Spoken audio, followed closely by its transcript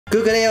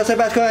Kukureo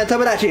Sebasko and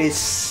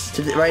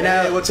Tomodachi. Right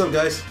now, hey, what's up,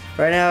 guys?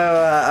 Right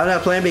now, I'm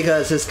not playing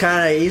because it's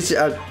kind of easy.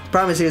 I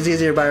promise you it's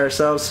easier by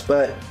ourselves,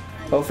 but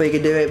hopefully he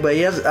can do it. But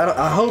he doesn't,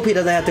 I hope he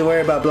doesn't have to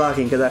worry about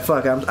blocking because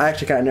I'm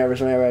actually kind of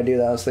nervous whenever I do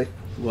that, honestly.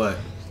 What?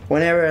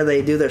 Whenever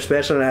they do their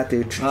special and I have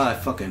to... Oh, I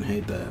fucking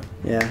hate that.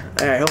 Yeah.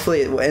 Alright,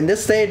 hopefully... And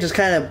this stage is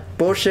kind of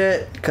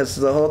bullshit because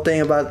the whole thing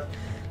about...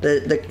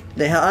 The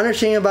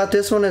understanding about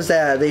this one is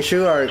that they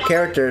shoot our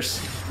characters.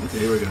 Okay,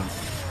 here we go.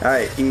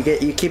 Alright,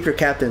 you keep your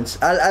captains.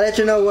 I'll let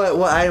you know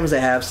what items they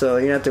have, so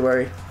you don't have to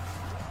worry.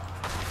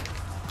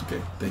 Okay,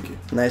 thank you.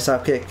 Nice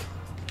hop kick.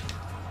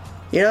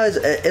 You know,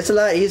 it's a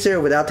lot easier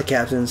without the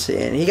captains,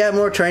 and he got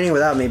more training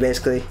without me,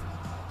 basically.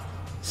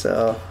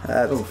 So,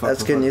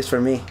 that's good news for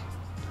me.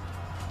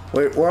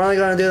 We're only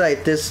gonna do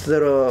like this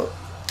little...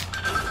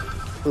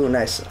 Ooh,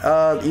 nice.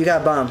 You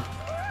got bomb.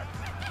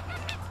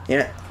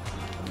 Yeah.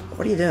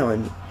 What are you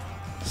doing?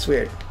 It's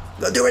weird.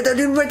 Go do it right there,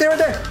 dude! Right there, right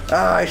there!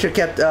 Oh, I should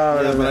have kept...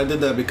 yeah, but I did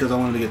that because I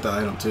wanted to get the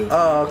item, too.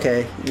 Oh,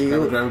 okay.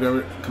 Grab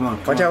it. Come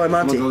on. Watch out with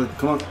Monty.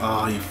 Come on.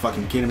 Oh, you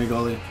fucking kidding me,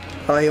 goalie?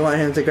 Oh, you want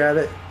him to grab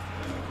it?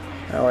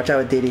 Oh, watch out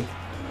with Diddy.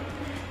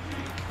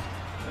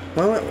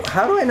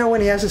 How do I know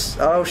when he has this?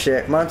 Oh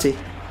shit, Monty.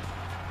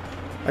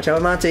 Watch out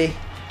with Monty.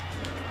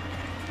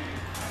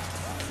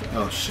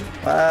 Oh shit.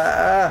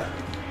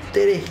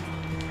 Diddy.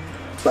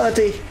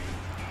 Monty.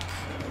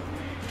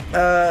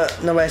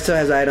 Nobody still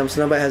has items.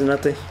 Nobody has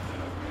nothing.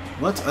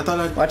 What? I thought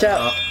I... Watch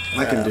out.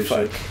 I can do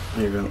shit.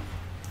 Here you go.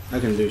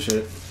 I can do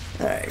shit.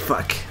 Alright,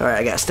 fuck. Alright,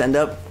 I gotta stand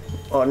up.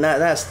 Oh, no,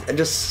 that's...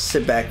 Just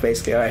sit back,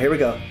 basically. Alright, here we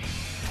go.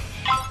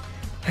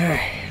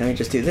 Alright, let me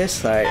just do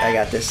this. Alright, I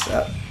got this.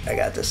 I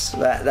got this.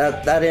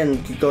 That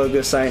didn't go a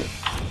good sign.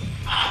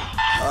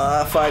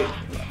 Fuck.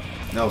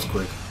 That was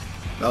quick.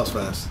 That was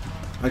fast.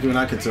 Like even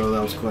I could tell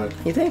that was quick.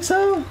 You think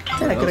so?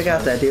 Yeah, I could have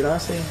got that, dude,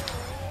 honestly.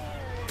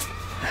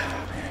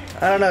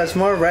 I don't know, it's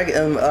more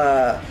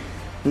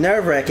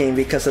nerve-wracking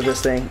because of this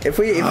thing. If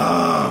you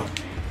got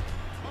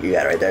it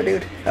right there,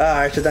 dude.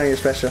 I should have done your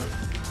special.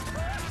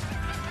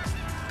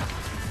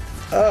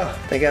 Oh,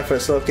 thank God for a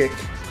slow kick.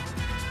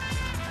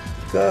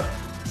 Go.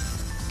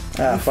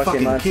 Are you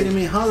fucking kidding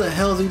me? How the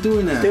hell is he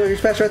doing that? Dude, your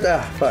special right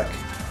there. Fuck.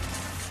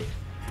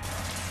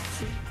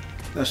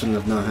 That shouldn't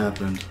have not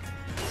happened.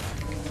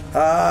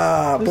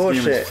 Bullshit.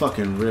 This game is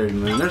fucking rigged,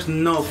 man. There's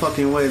no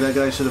fucking way that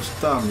guy should have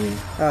stopped me.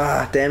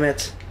 Damn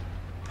it.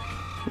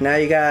 Now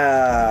you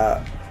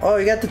got... Oh,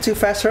 you got the two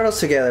fast turtles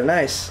together.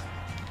 Nice.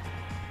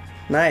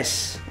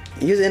 Nice.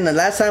 In the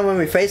last time when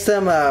we faced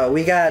them,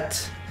 we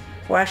got...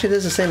 Well, actually,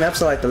 this is the same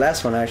episode like the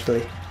last one,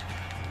 actually.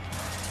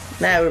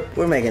 Nah,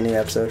 we're making a new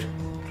episode.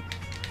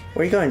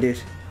 Where are you going, dude?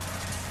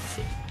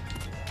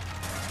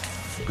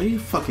 Are you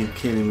fucking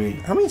kidding me?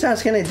 How many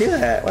times can they do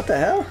that? What the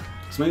hell?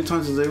 As many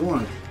times as they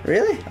want.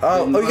 Really?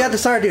 Oh, you got the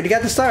star, dude. You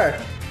got the star.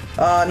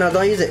 No,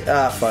 don't use it.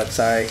 Fuck,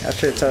 sorry. I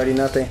should have told you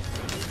nothing.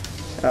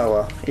 Oh,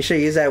 well. You should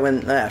use that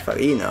when... fuck,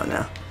 you know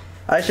now.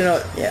 I should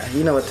know... Yeah,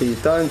 you know what to use.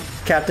 Throwing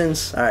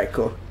captains? Alright,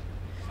 cool.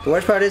 The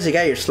worst part is you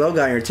got your slow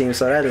guy on your team,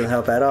 so that doesn't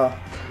help at all.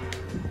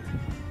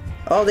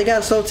 Oh, they got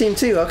a slow team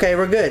too. Okay,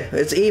 we're good.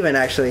 It's even,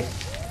 actually.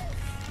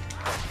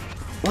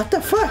 What the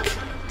fuck?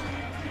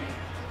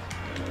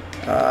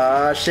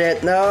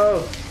 Shit,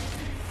 no.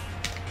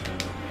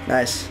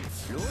 Nice.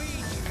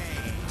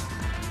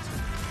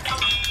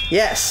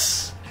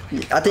 Yes.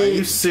 I think. Are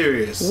you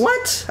serious?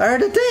 What? I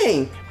heard a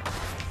thing.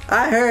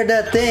 I heard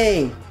that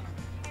thing.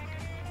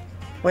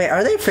 Wait,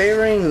 are they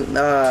favoring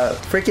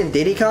freaking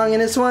Diddy Kong in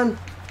this one?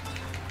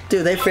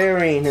 Dude, they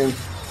favoring him.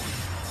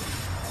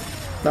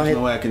 There's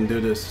no way I can do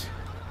this.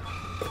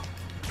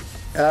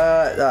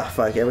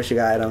 Fuck. I wish you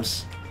got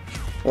items.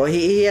 Well,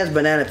 he has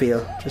banana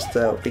peel. Just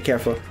be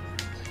careful.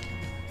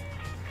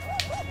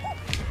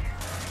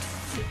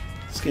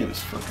 This game is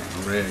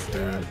fucking rigged,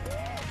 dude.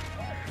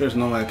 There's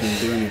no way I can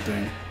do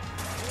anything.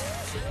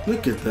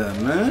 Look at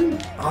that, man.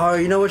 Oh,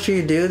 you know what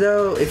you do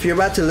though? If you're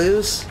about to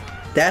lose,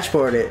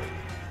 dashboard it.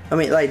 I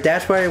mean, like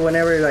dashboard it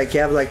whenever like you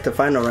have like the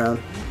final round.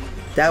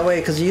 That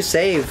way, cause you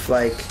save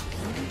like.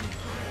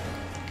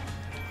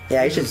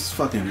 Yeah, you should. This is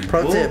fucking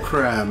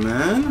bullcrap,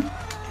 man.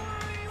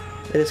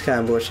 It is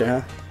kind of bullshit,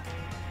 huh?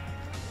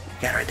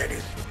 Yeah, right there,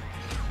 dude.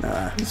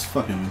 Nah. It's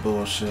fucking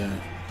bullshit.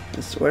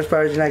 The worst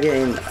part is you're not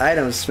getting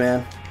items,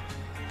 man.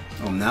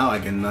 Oh, now I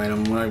get an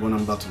item right when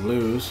I'm about to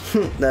lose.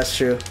 That's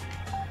true.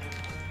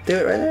 Do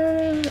it right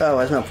there. Oh,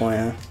 there's no point,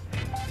 huh?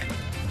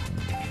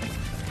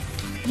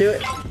 Do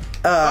it.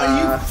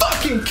 Are you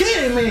fucking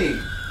kidding me?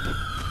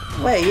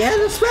 Wait, you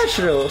had a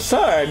special.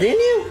 Sorry, didn't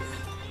you?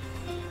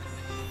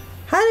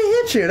 How did he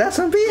hit you? That's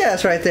some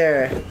BS right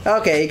there.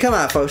 Okay, come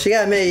on, folks. You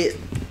got me.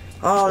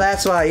 Oh,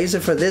 that's why I used it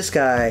for this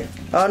guy.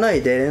 Oh, no,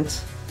 you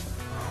didn't.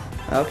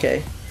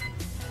 Okay.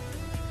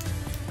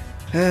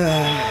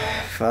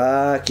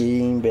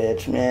 Fucking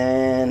bitch,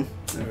 man.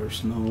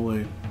 There's no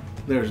way.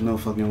 There's no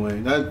fucking way.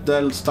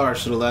 That star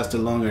should have lasted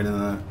longer than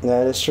that.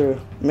 That is true.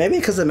 Maybe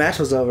because the match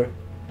was over.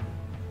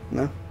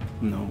 No?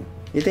 No.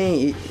 You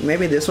think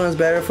maybe this one's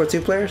better for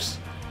 2 players?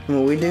 I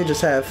mean, we do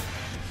just have...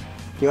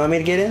 You want me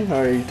to get in?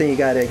 Or you think you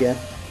got it again?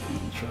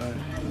 I'll try.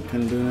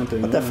 Couldn't do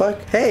nothing. What the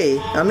fuck? Hey,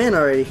 I'm in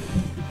already.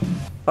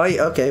 Oh,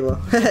 okay,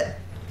 well.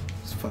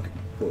 It's fucking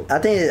cool. I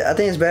think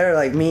it's better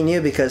like me and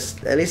you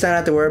because at least I don't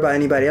have to worry about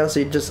anybody else.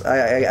 You just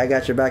I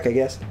got your back, I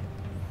guess.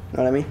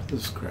 Know what I mean?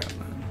 This is crap,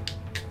 man.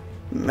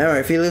 Remember,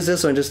 if you lose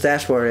this one, just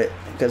dashboard it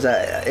because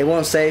it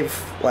won't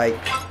save like.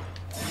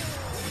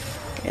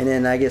 And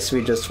then I guess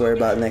we just worry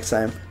about it next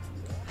time.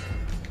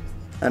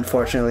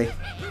 Unfortunately,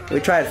 we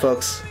tried,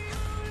 folks.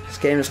 This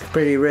game is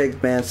pretty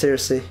rigged, man.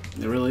 Seriously.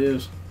 It really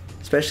is.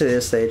 Especially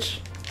this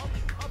stage.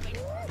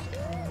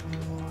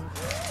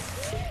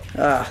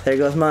 Ah, there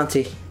goes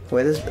Monty.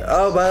 Wait, this.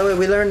 Oh, by the way,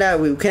 we learned that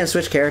we can't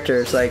switch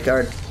characters. Like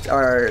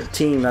our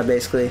team,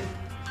 basically.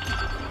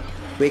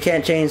 We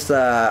can't change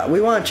the.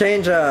 We want to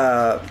change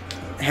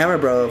Hammer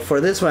Bro for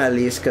this one at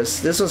least,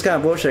 because this one's kind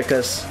of bullshit.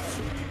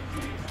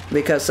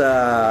 Because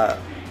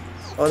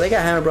oh, they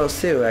got Hammer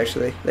Bros too.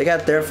 Actually, they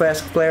got their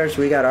Flash players.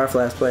 We got our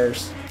Flash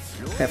players.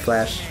 Can't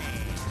Flash.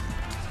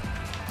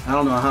 I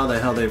don't know how the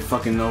hell they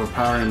fucking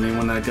overpowering me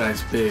when that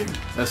guy's big.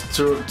 That's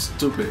too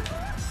stupid.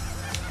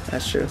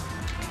 That's true.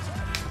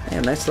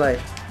 Damn, nice slide.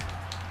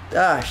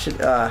 Ah, should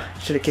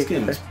have kicked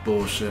it. This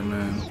bullshit,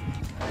 man.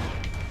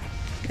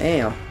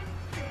 Damn.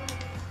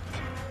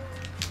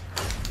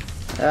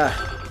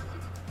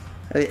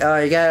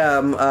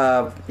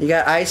 You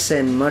got ice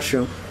and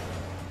mushroom.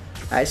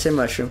 Ice and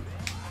mushroom.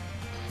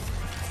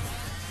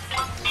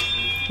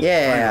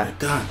 Yeah.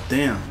 God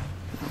damn.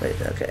 Wait,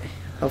 okay.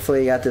 Hopefully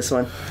you got this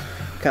one.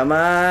 Come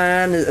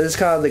on. It's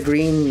called the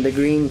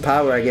green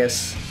power, I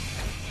guess.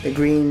 The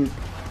green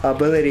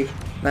ability.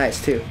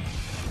 Nice too.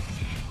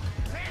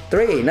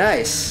 3,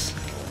 nice.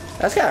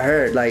 That's got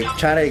hurt. Like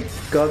trying to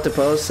go up the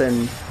post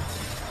and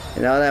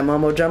all that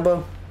mumbo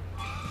jumbo.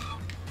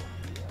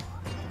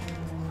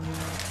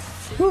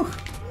 Whew.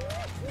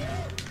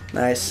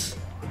 Nice.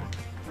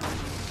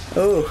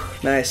 Oh,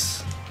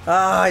 nice.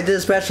 Ah, I did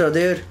a special,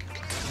 dude.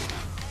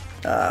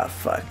 Ah,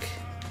 fuck.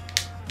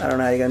 I don't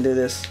know how you're gonna do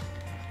this.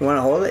 You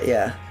wanna hold it?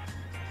 Yeah.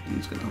 I'm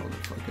just gonna hold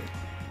it, fuck it.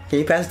 Can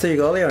you pass it to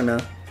your goalie or no?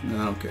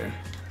 No, I don't care.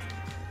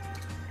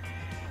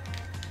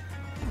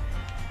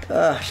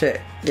 Ah,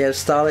 shit. Yeah,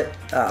 stall it.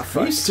 Ah,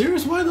 fuck. Are you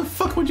serious? Why the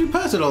fuck would you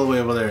pass it all the way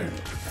over there?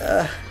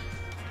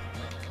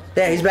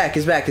 Yeah, he's back,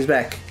 he's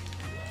back.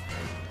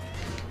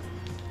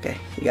 Okay,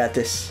 you got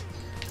this.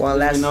 One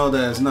last. You know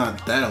that it's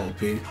not that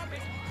OP.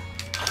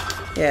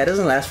 Yeah, it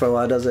doesn't last for a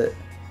while, does it?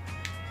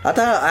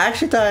 I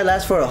actually thought it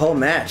lasts for a whole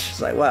match.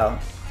 It's like, wow.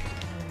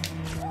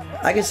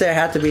 I can say there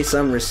had to be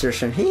some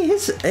restriction.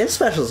 His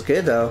special's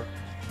good though.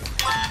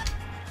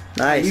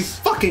 Nice. Are you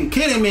fucking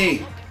kidding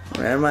me?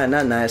 Never mind,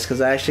 not nice,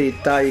 because I actually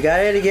thought you got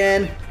it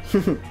again.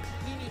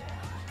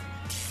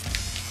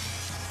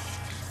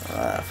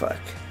 Ah, fuck.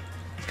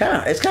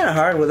 It's kind of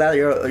hard without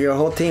your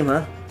whole team,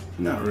 huh?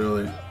 Not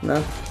really.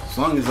 No. As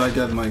long as I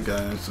got my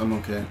guys, I'm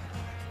okay.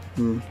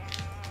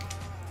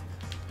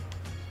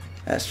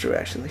 That's true,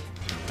 actually.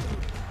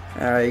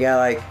 All right, you got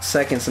like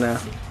seconds now.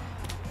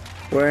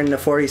 We're in the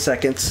 40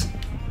 seconds.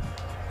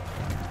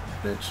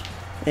 Bitch.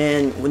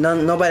 And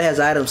nobody has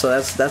items, so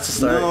that's a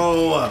start.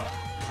 No.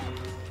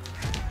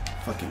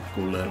 Fucking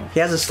culero. He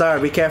has a star.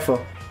 Be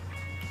careful.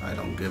 I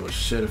don't give a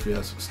shit if he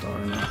has a star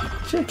or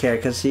not. Should care,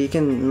 cause he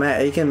can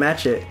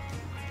match it.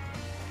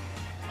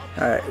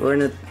 All right,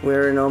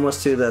 we're in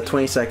almost to the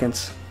 20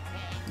 seconds.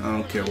 I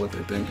don't care what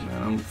they think,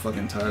 man. I'm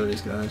fucking tired of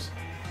these guys.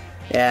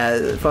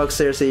 Yeah, folks,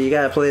 seriously, you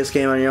gotta play this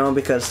game on your own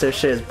because their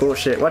shit is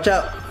bullshit. Watch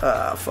out!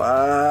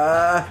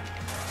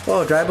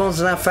 Whoa, Dry Bones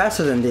is not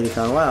faster than Diddy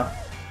Kong. Wow.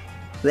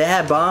 They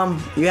have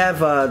bomb. You have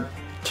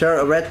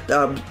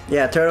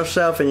turtle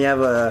shelf, and you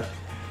have a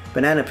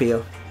banana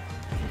peel,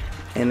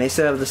 and they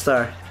still have the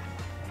star.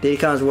 Diddy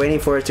Kong's waiting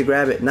for it to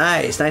grab it.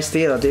 Nice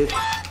steal, dude.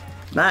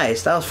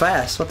 Nice, that was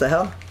fast. What the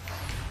hell?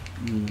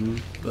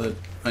 But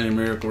I need a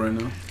miracle right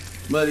now.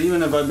 But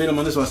even if I beat him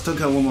on this one, I still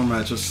got one more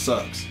match. It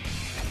sucks.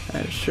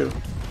 That is true.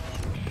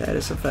 That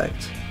is a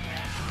fact.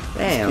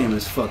 Damn. This game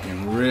is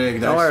fucking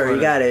rigged. Don't worry,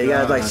 you got it. You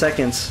got like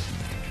seconds.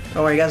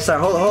 Don't worry, you gotta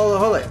start.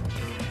 Hold it.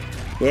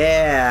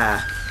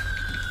 Yeah.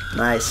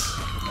 Nice.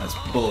 That's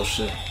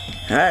bullshit.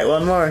 Alright,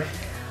 one more.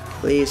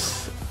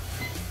 Please,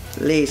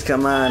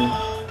 come on.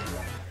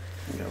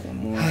 I got one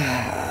more.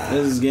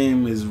 This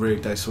game is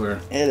rigged, I swear.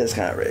 It is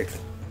kind of rigged.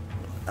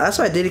 That's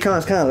why Diddy Kong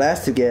is kind of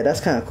last to get. That's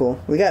kind of cool.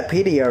 We got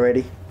Petey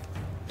already.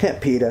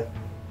 PETA.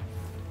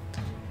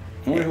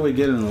 I wonder who we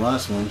get in the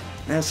last one.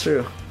 That's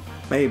true.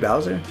 Maybe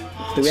Bowser?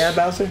 Do we have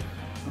Bowser?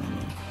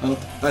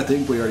 I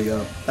think we already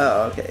got him.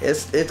 Oh, okay.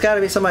 It's got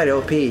to be somebody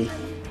OP.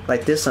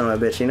 Like this son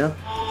of a bitch, you know?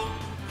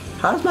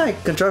 How does my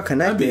control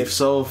connect? That'd be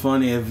so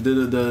funny if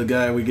the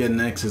guy we get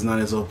next is not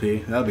as OP.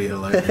 That'd be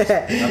hilarious.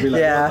 I'd be like,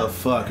 Yeah. what the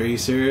fuck? Are you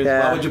serious?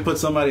 Yeah. Why would you put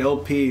somebody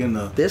OP in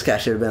the... This guy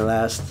should have been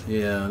last.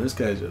 Yeah, this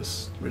guy's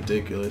just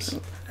ridiculous.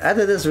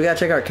 After this, we gotta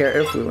check our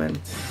character if we win.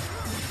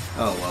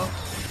 Oh, well.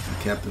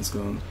 The captain's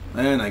gone.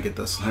 And I get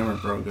this Hammer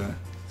Bro guy.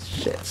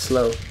 Shit,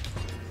 slow.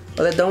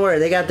 Well, don't worry,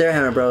 they got their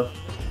hammer, bro.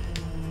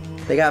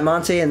 They got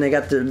Monty and they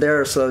got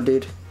their slow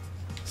dude.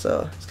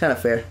 So, it's kind of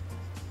fair.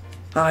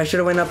 Oh, I should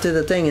have went up to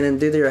the thing and then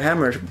do your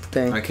hammer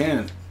thing. I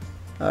can't.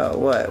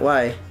 What?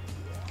 Why?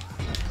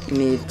 You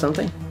need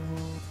something?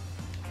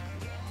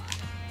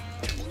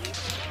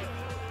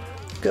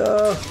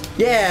 Go.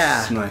 Yeah!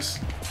 That's nice.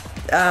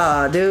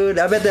 Ah, dude,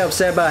 I bet they're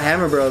upset about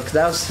Hammer Bro, cause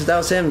that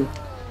was him.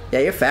 Yeah,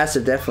 you're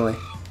faster, definitely.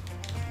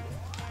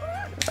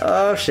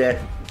 Oh shit.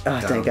 Oh,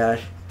 thank God.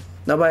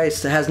 Nobody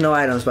has no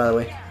items, by the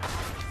way.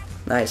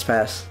 Nice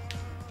pass.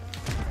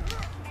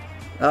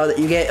 Oh,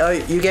 you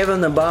gave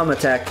him the bomb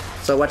attack,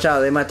 so watch out.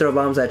 They might throw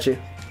bombs at you.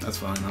 That's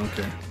fine. I don't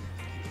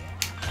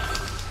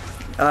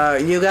care.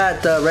 You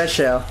got the red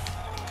shell,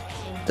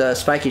 the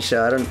spiky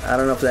shell. I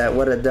don't know if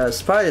what it does.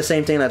 It's probably the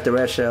same thing like the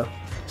red shell.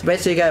 So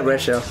basically, you got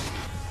red shell.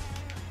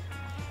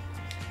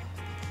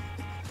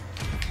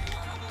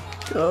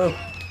 Oh.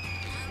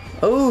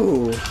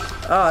 Oh.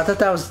 Oh, I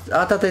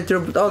thought they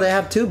threw. Oh, they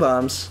have 2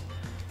 bombs.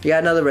 You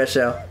got another red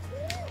shell,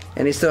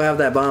 and you still have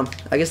that bomb.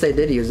 I guess they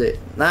did use it.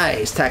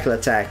 Nice tackle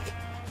attack.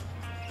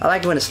 I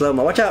like it when it's slow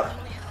mo. Watch out.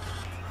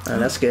 Oh,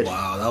 that's good.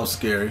 Wow, that was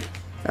scary.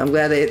 I'm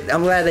glad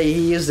that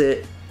he used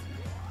it.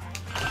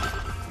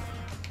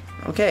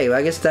 Okay, well,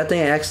 I guess that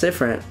thing acts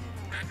different.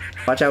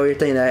 Watch out with your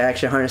thing that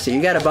actually harnesses it.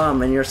 You got a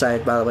bomb on your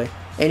side, by the way,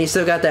 and you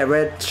still got that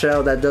red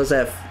shell that does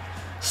that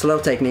slow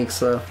technique.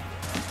 So.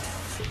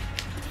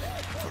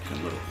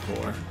 Fucking little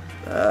whore.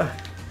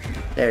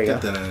 There you go.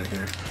 Get that out of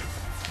here.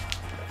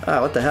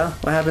 Oh, what the hell?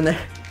 What happened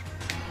there?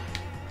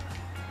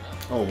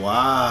 Oh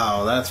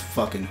wow, that's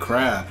fucking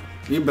crap.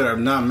 You better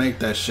not make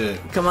that shit.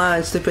 Come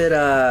on, stupid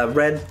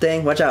red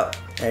thing. Watch out.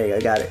 There you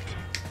go, got it.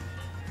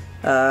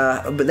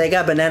 But they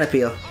got banana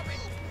peel.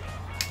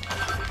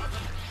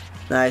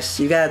 Nice.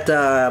 You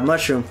got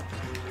mushroom.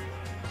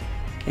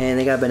 And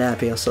they got banana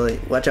peel, so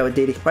watch out with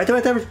Diddy. Right there,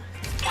 right there.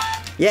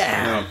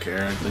 Yeah. I don't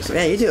care.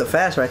 Man, you do it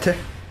fast right there.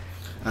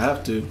 I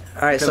have to.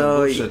 Alright,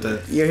 so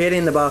you're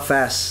hitting the ball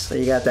fast. So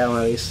you got that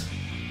one at least.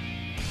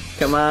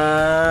 Come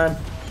on.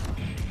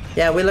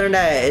 Yeah, we learned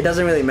that it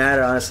doesn't really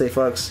matter, honestly,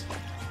 folks.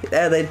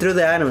 Yeah, they threw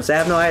the items. They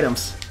have no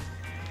items.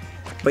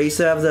 But you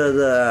still have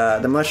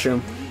the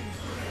mushroom.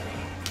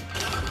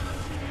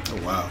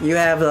 Oh, wow. You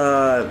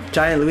have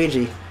giant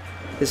Luigi.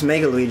 It's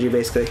Mega Luigi,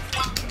 basically.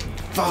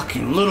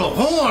 Fucking little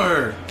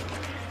whore!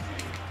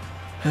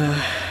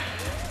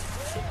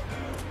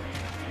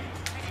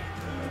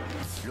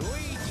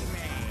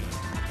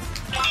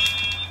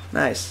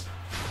 Nice.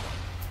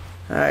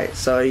 Alright,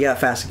 so you got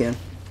fast again.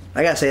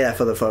 I gotta say that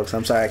for the folks.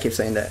 I'm sorry I keep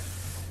saying that.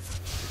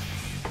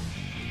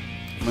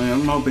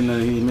 Man, I'm hoping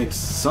that he makes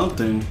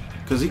something.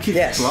 Because he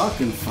keeps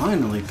blocking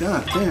finally.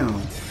 God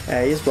damn.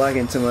 Yeah, he's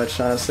blocking too much,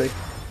 honestly.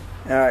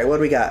 Alright, what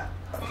do we got?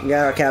 We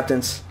got our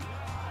captains.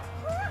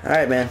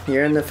 Alright, man.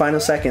 You're in the final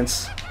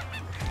seconds.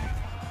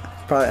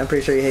 I'm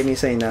pretty sure you hate me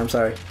saying that. I'm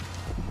sorry.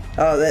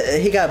 Oh,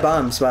 he got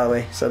bombs, by the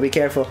way. So be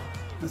careful.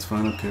 That's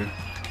fine. I don't care.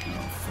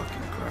 Oh,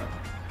 fucking crap.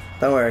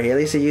 Don't worry. At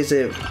least he used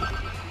it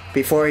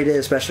before he did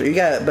a special. You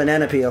got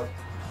banana peel.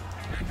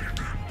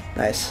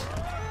 Nice.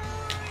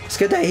 It's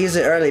good that he used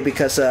it early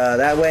because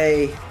that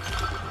way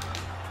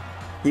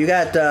you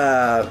got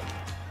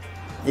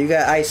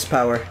ice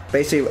power,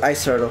 basically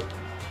ice turtle.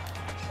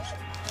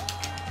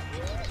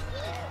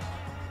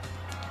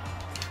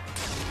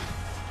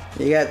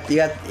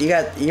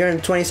 You're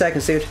in 20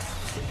 seconds, dude.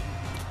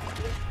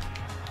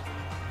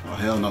 Oh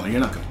hell no,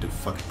 you're not gonna do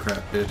fucking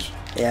crap, bitch.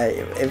 Yeah,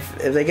 if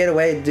they get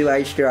away, do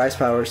your ice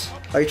powers.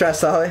 Are you trying to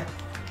stall it?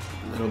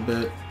 A little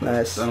bit.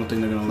 Nice. I don't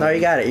think they're gonna. No,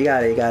 you got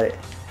it.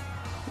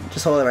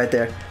 Just hold it right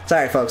there.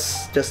 Sorry,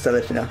 folks. Just to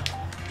let you know.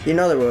 You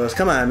know the rules.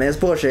 Come on, man. It's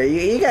bullshit.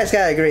 You guys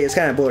gotta agree. It's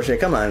kind of bullshit.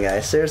 Come on,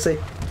 guys. Seriously.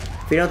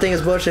 If you don't think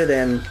it's bullshit,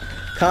 then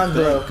comment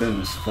below.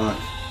 Goodness, fuck.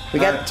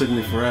 That took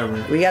me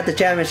forever. We got the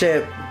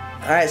championship.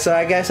 Alright, so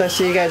I guess I'll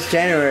see you guys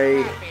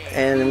January,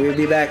 and we'll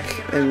be back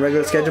in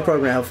regular scheduled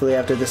program hopefully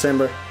after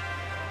December.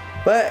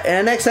 But in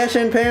the next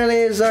session apparently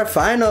is our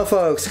final,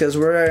 folks, because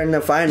we're in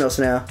the finals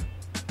now.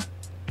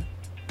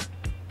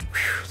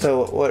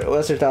 So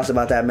what's your thoughts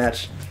about that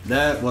match?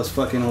 That was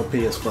fucking OP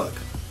as fuck.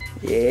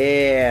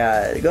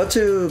 Yeah, go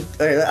to.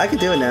 I can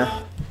do it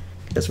now,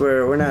 because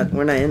we're not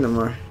in no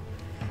more.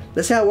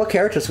 Let's see what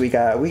characters we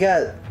got. We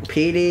got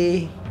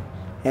PD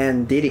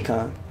and Diddy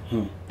Kong.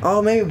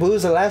 Oh, maybe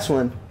Boo's the last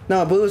one.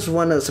 No, Boo's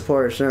one of the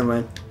supporters. Never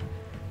mind.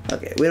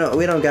 Okay, we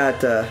don't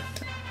got.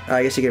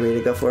 I guess you get ready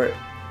to go for it.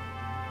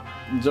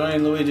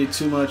 Enjoying Luigi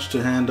too much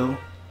to handle.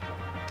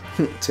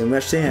 Too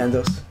much to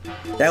handle.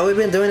 Yeah, we've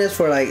been doing this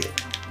for like.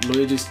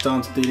 Luigi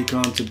stunts Diddy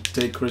Kong to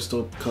take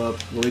Crystal Cup.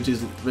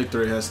 Luigi's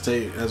victory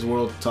has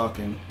world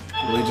talking.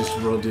 Luigi's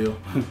raw deal.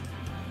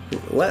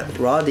 What?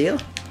 Raw deal?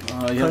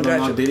 You have to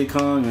unlock Diddy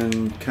Kong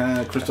and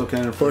Crystal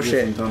Cannon for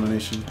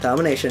domination.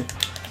 Domination.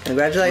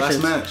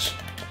 Congratulations. Last match.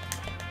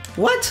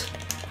 What?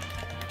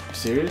 You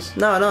serious?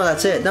 No,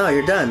 that's it. No,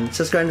 you're done. It's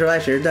just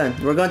congratulations. You're done.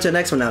 We're going to the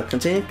next one now.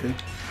 Continue. Okay.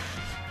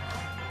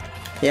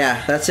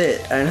 Yeah, that's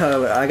it. I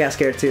know. I got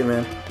scared too,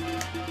 man.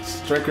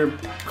 Striker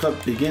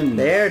Cup begins.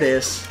 There it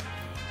is.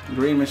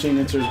 Green Machine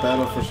enters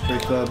battle for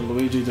Straight Club.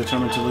 Luigi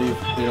determined to leave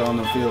there on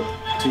the field.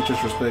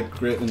 Teachers respect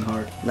grit and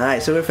heart.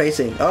 Nice. So we're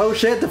facing. Oh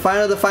shit! The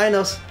final of the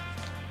finals.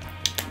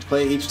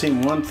 Play each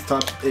team once.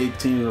 Top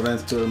 18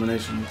 advance to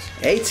eliminations.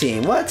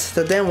 18? What?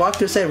 The damn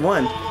walkthrough said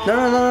 1.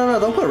 No.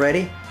 Don't put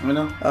ready. I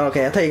know. Oh,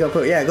 okay, I thought you were gonna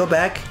put. Yeah, go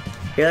back.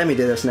 Here, let me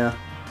do this now.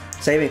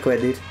 Save and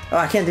quit, dude. Oh,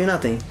 I can't do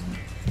nothing.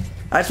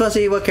 I just want to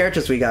see what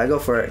characters we got. Go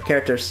for it.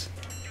 Characters.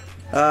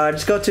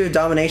 Just go to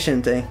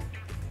domination thing.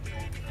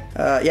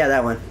 Yeah,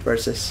 that one.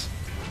 Versus.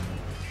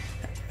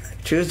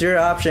 Choose your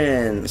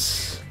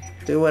options.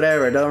 Do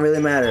whatever. Don't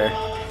really matter.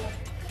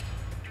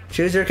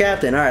 Choose your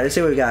captain. Alright, let's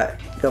see what we got.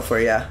 Go for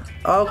it, yeah.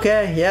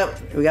 Okay, yep.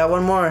 We got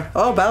one more.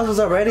 Oh, Bowser's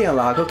already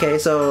unlocked. Okay,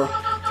 so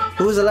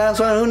who's the last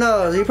one? Who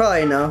knows? You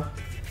probably know.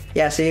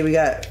 Yeah, see, we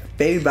got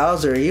Baby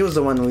Bowser. He was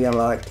the one we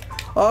unlocked.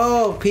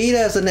 Oh,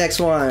 PETA's the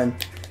next one.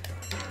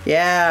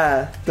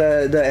 Yeah,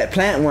 the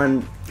plant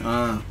one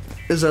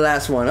is the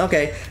last one.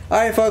 Okay.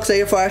 Alright, folks. Thank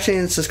you for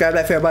watching. Subscribe,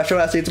 like, favorite show.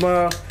 I'll see you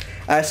tomorrow.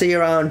 I'll see you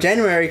around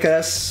January,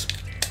 cuz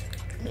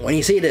when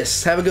you see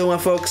this. Have a good one,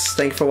 folks.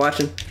 Thank you for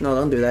watching. No,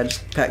 don't do that.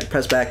 Just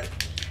press back.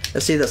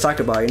 Let's see the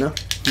soccer ball, you know?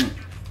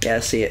 Yeah,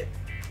 let's see it.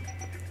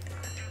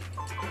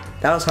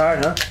 That was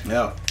hard, huh?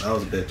 Yeah, that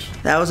was a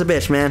bitch. That was a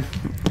bitch, man.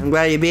 I'm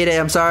glad you beat it.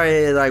 I'm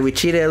sorry, like, we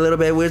cheated a little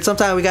bit.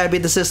 Sometimes we gotta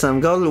beat the system.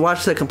 Go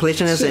watch the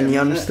completionist and you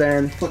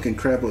understand. That fucking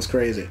crap was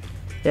crazy.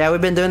 Yeah,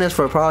 we've been doing this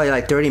for probably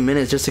like 30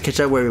 minutes just to catch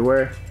up where we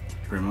were.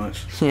 Pretty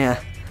much.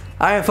 Yeah.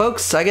 Alright,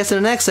 folks. I guess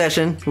in the next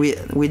session,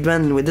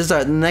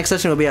 the next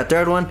session will be our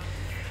third one.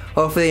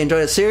 Hopefully you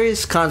enjoyed the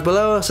series. Comments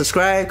below.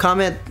 Subscribe.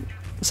 Comment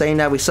saying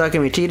that we suck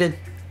and we cheated.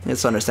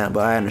 It's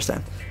understandable. I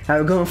understand.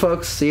 Have a good one,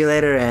 folks. See you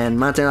later, and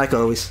maintain like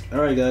always.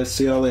 Alright, guys.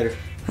 See y'all later.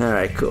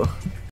 Alright, cool.